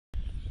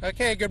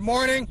Okay, good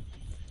morning,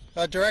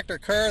 Director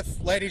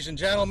Kurth, ladies and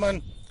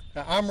gentlemen.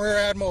 I'm Rear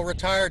Admiral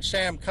Retired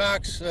Sam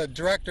Cox,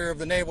 Director of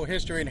the Naval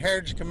History and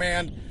Heritage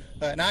Command,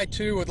 and I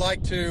too would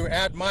like to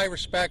add my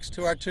respects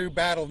to our two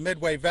Battle of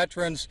Midway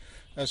veterans,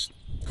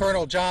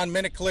 Colonel John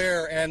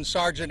Miniclear and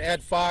Sergeant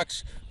Ed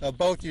Fox,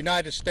 both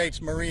United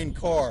States Marine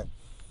Corps.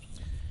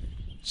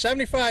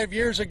 75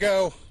 years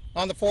ago,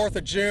 on the 4th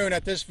of June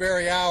at this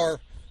very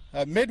hour,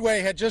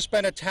 Midway had just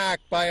been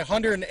attacked by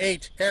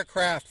 108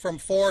 aircraft from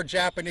 4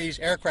 Japanese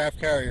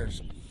aircraft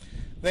carriers.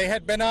 They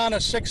had been on a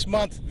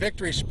 6-month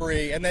victory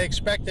spree, and they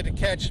expected to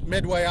catch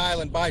Midway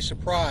Island by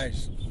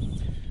surprise.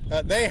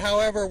 They,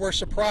 however, were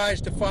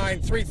surprised to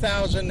find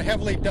 3,000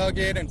 heavily dug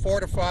in and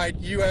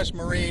fortified U.S.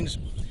 Marines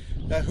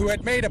who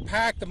had made a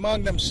pact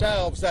among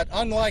themselves that,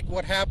 unlike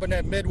what happened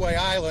at Midway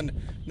Island,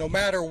 no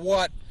matter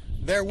what,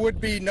 there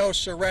would be no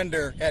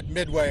surrender at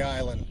Midway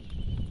Island.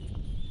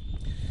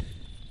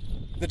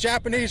 The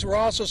Japanese were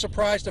also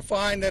surprised to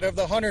find that of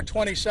the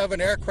 127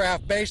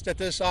 aircraft based at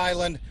this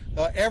island,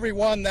 every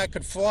one that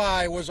could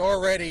fly was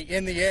already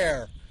in the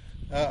air.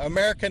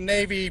 American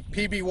Navy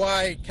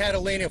PBY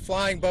Catalina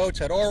flying boats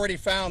had already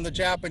found the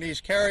Japanese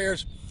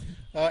carriers,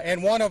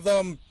 and one of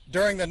them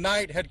during the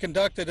night had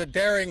conducted a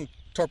daring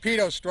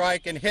torpedo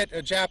strike and hit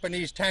a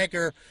Japanese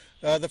tanker,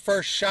 the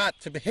first shot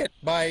to be hit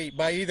by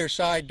either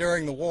side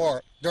during the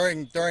war,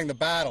 during the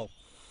battle.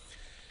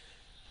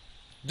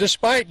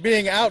 Despite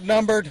being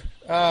outnumbered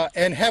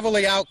and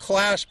heavily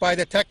outclassed by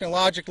the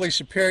technologically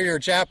superior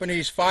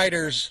Japanese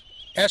fighters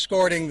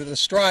escorting the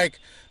strike,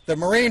 the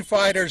Marine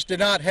fighters did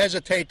not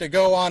hesitate to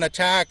go on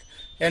attack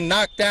and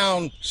knock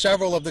down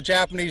several of the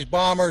Japanese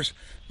bombers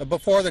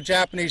before the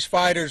Japanese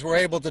fighters were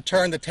able to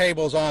turn the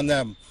tables on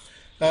them.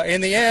 In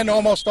the end,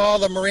 almost all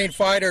the Marine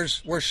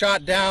fighters were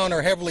shot down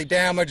or heavily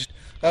damaged.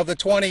 Of the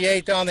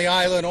 28 on the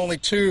island, only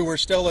 2 were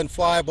still in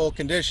flyable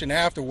condition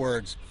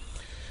afterwards.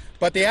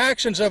 But the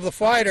actions of the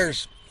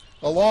fighters,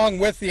 along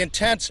with the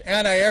intense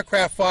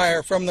anti-aircraft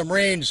fire from the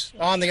Marines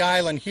on the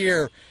island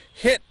here,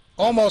 hit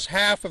almost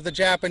half of the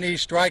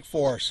Japanese strike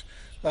force.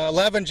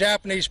 11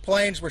 Japanese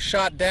planes were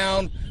shot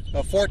down,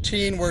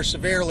 14 were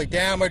severely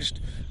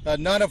damaged,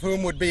 none of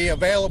whom would be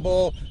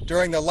available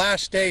during the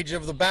last stage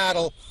of the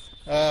battle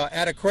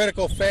at a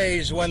critical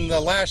phase when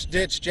the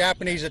last-ditch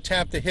Japanese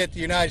attempt to hit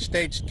the United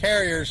States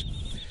carriers.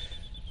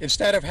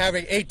 Instead of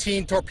having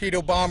 18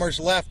 torpedo bombers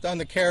left on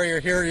the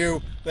carrier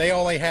Hiryu, they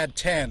only had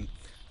 10.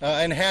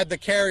 And had the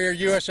carrier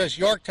USS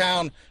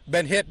Yorktown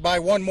been hit by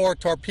one more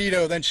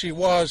torpedo than she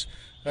was,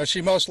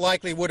 she most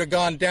likely would have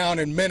gone down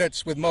in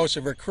minutes with most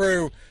of her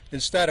crew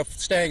instead of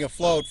staying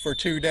afloat for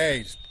 2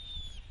 days.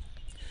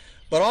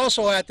 But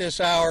also at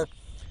this hour,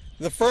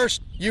 the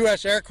first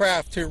U.S.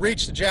 aircraft to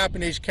reach the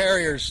Japanese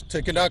carriers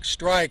to conduct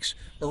strikes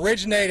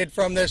originated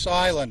from this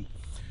island.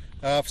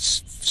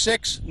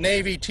 6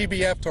 Navy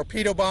TBF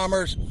torpedo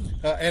bombers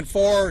and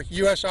 4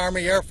 U.S.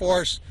 Army Air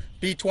Force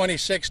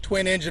B-26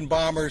 twin-engine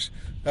bombers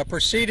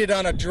proceeded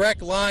on a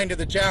direct line to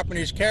the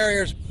Japanese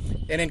carriers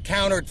and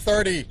encountered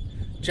 30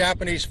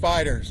 Japanese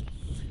fighters.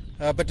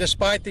 But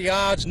despite the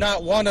odds,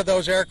 not one of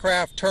those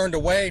aircraft turned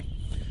away.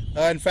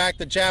 In fact,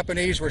 the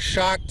Japanese were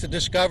shocked to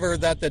discover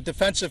that the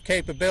defensive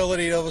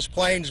capability of those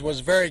planes was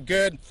very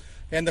good.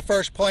 And the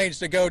first planes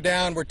to go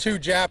down were 2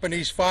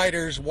 Japanese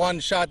fighters, one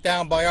shot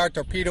down by our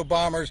torpedo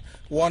bombers,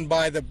 one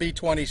by the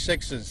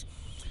B-26s.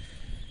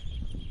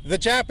 The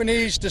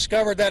Japanese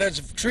discovered that it's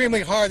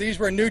extremely hard. These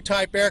were new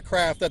type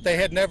aircraft that they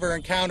had never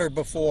encountered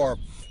before,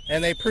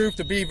 and they proved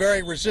to be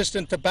very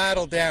resistant to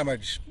battle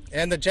damage.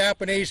 And the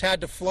Japanese had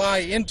to fly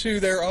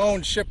into their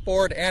own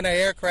shipboard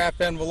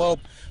anti-aircraft envelope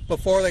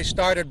before they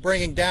started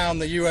bringing down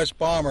the U.S.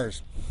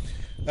 bombers.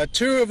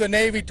 2 of the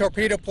Navy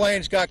torpedo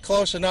planes got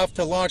close enough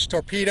to launch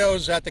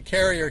torpedoes at the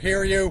carrier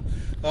Hiryu,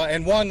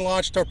 and 1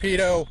 launched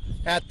torpedo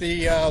at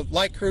the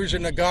light cruiser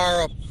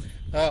Nagara.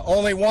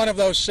 Only 1 of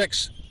those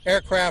 6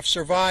 aircraft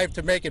survived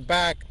to make it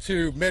back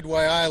to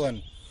Midway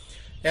Island.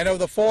 And of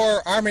the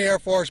 4 Army Air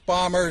Force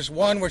bombers,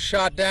 1 was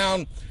shot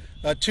down,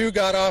 2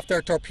 got off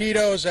their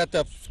torpedoes at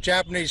the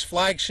Japanese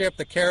flagship,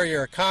 the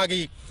carrier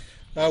Akagi,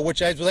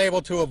 which was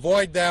able to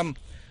avoid them,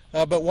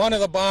 but 1 of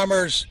the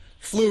bombers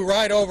flew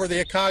right over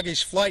the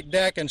Akagi's flight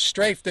deck and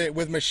strafed it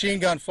with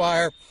machine gun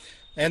fire.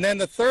 And then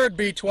the 3rd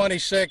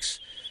B-26,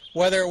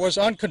 whether it was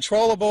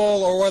uncontrollable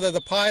or whether the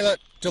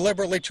pilot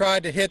deliberately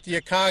tried to hit the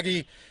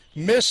Akagi,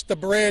 missed the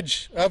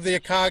bridge of the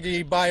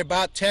Akagi by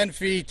about 10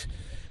 feet,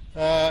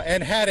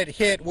 and had it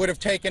hit, would have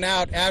taken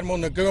out Admiral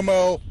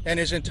Nagumo and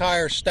his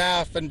entire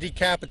staff and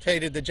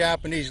decapitated the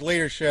Japanese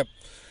leadership.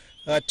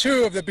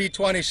 2 of the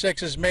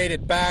B-26s made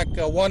it back,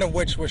 one of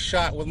which was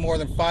shot with more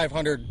than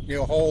 500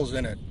 holes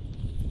in it.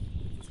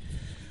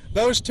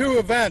 Those 2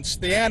 events,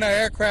 the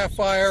anti-aircraft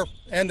fire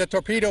and the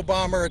torpedo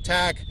bomber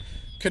attack,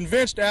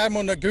 convinced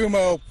Admiral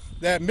Nagumo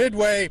that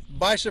Midway,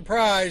 by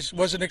surprise,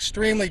 was an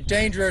extremely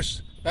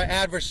dangerous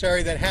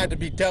adversary that had to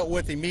be dealt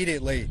with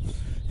immediately.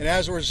 And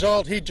as a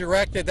result, he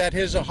directed that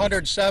his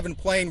 107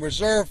 plane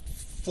reserve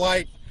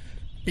flight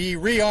be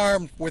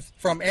rearmed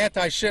from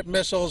anti-ship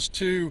missiles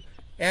to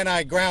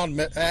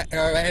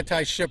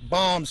anti-ship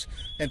bombs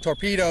and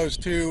torpedoes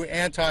to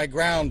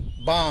anti-ground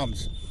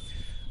bombs.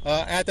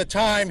 At the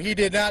time, he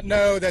did not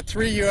know that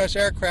 3 U.S.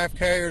 aircraft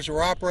carriers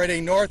were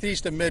operating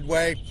northeast of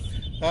Midway,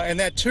 and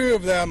that 2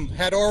 of them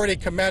had already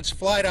commenced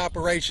flight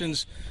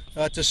operations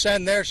to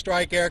send their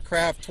strike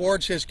aircraft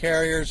towards his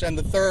carriers, and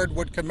the 3rd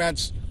would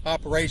commence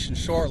operations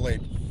shortly.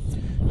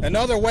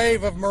 Another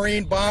wave of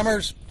Marine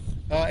bombers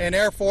and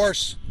Air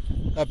Force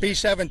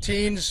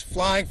B-17s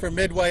flying from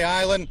Midway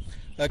Island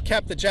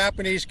kept the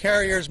Japanese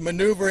carriers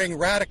maneuvering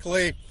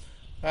radically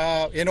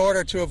in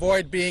order to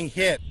avoid being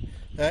hit.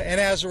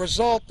 And as a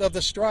result of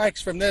the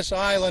strikes from this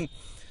island,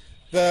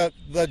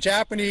 the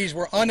Japanese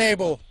were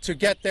unable to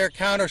get their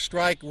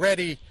counterstrike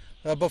ready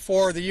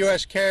before the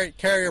U.S.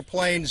 carrier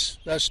planes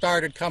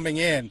started coming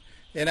in.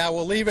 And I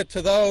will leave it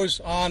to those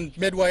on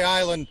Midway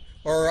Island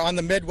or on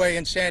the Midway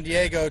in San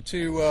Diego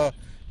to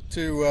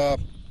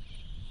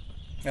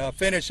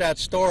finish that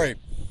story.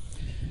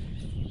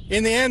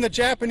 In the end, the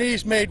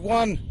Japanese made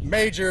one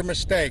major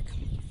mistake.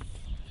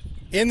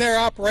 In their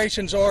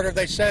operations order,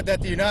 they said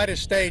that the United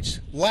States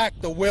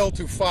lacked the will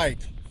to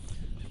fight.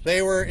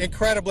 They were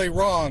incredibly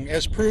wrong,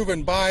 as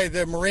proven by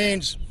the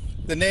Marines,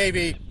 the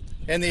Navy,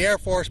 and the Air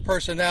Force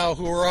personnel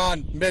who were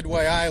on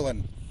Midway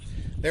Island.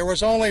 There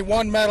was only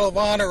 1 Medal of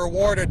Honor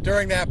awarded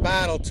during that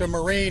battle to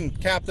Marine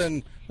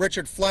Captain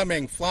Richard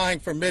Fleming, flying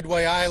from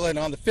Midway Island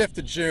on the 5th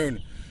of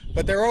June.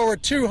 But there were over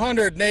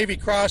 200 Navy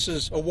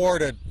crosses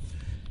awarded.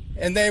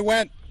 And they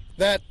went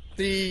that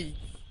this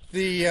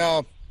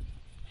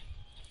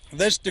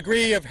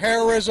degree of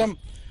heroism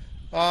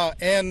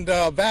and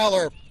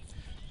valor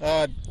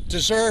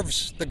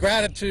deserves the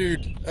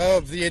gratitude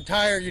of the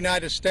entire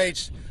United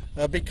States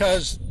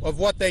because of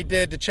what they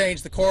did to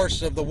change the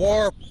course of the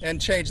war and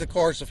change the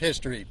course of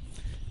history.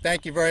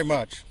 Thank you very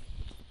much.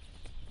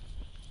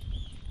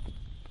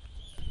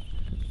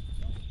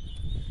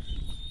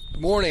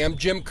 Good morning. I'm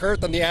Jim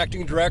Kurth. I'm the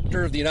Acting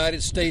Director of the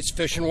United States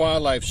Fish and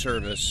Wildlife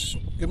Service.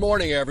 Good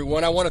morning,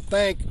 everyone. I want to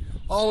thank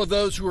all of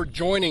those who are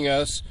joining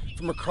us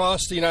from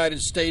across the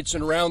United States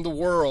and around the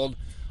world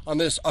on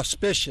this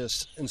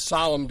auspicious and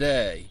solemn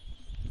day.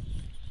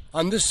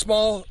 On this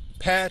small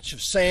patch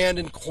of sand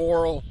and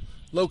coral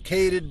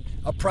located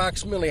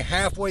approximately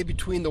halfway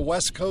between the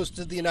west coast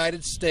of the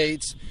United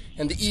States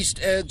and the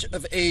east edge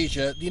of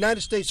Asia, the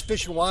United States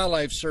Fish and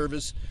Wildlife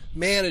Service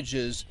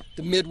manages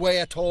the Midway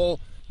Atoll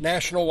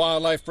National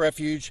Wildlife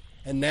Refuge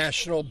and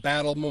National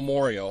Battle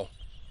Memorial.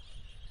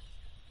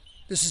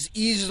 This is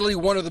easily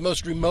one of the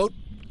most remote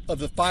of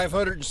the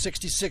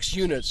 566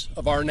 units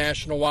of our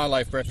National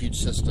Wildlife Refuge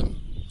system.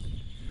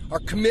 Our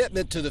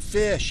commitment to the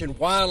fish and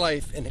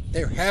wildlife and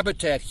their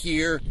habitat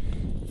here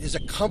is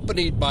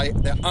accompanied by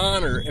the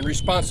honor and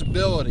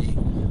responsibility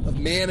of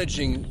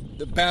managing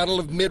the Battle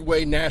of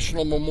Midway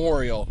National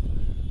Memorial,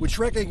 which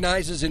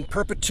recognizes in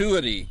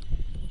perpetuity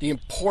the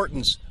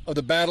importance of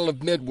the Battle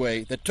of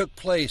Midway that took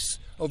place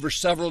over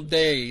several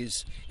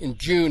days in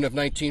June of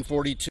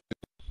 1942.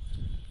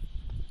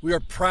 We are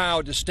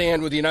proud to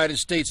stand with the United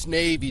States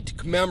Navy to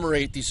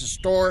commemorate these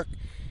historic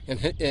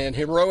and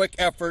heroic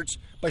efforts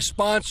by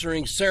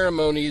sponsoring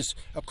ceremonies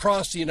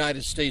across the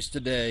United States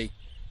today,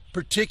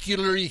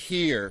 particularly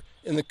here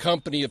in the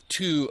company of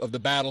 2 of the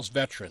battle's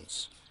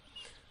veterans.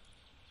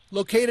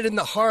 Located in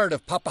the heart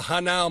of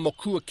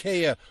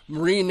Papahanaumokuakea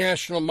Marine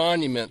National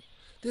Monument,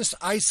 this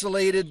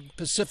isolated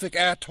Pacific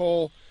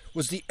atoll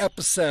was the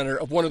epicenter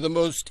of one of the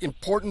most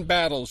important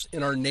battles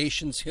in our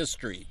nation's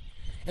history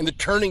and the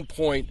turning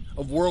point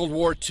of World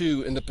War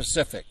II in the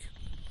Pacific.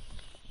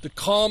 The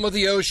calm of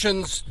the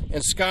oceans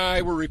and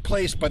sky were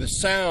replaced by the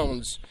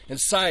sounds and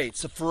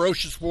sights of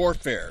ferocious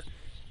warfare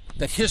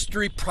that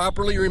history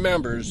properly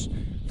remembers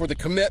for the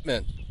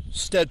commitment,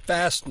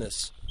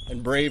 steadfastness,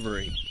 and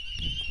bravery.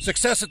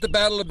 Success at the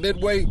Battle of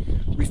Midway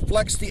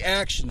reflects the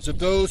actions of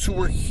those who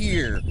were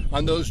here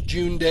on those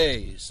June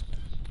days,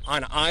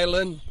 on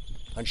island,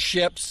 on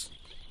ships,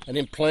 and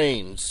in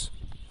planes.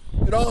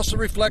 It also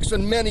reflects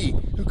on many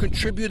who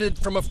contributed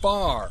from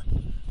afar,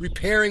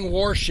 repairing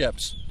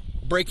warships,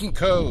 breaking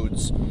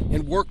codes,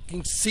 and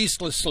working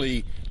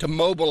ceaselessly to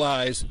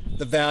mobilize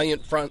the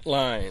valiant front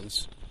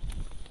lines.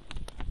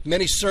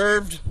 Many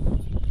served,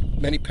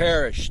 many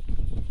perished.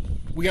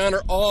 We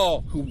honor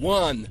all who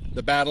won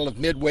the Battle of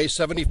Midway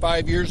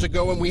 75 years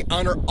ago, and we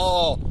honor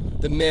all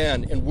the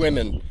men and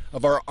women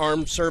of our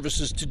armed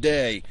services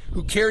today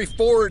who carry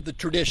forward the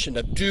tradition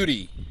of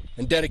duty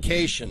and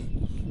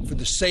dedication for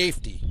the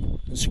safety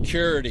and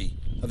security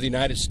of the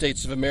United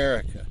States of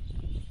America.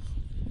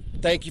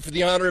 Thank you for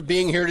the honor of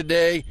being here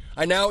today.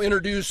 I now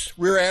introduce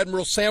Rear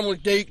Admiral Samuel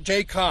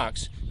J.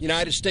 Cox,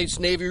 United States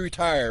Navy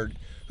retired,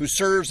 who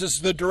serves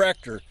as the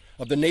Director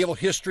of the Naval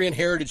History and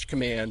Heritage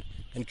Command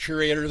and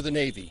Curator of the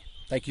Navy.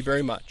 Thank you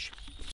very much.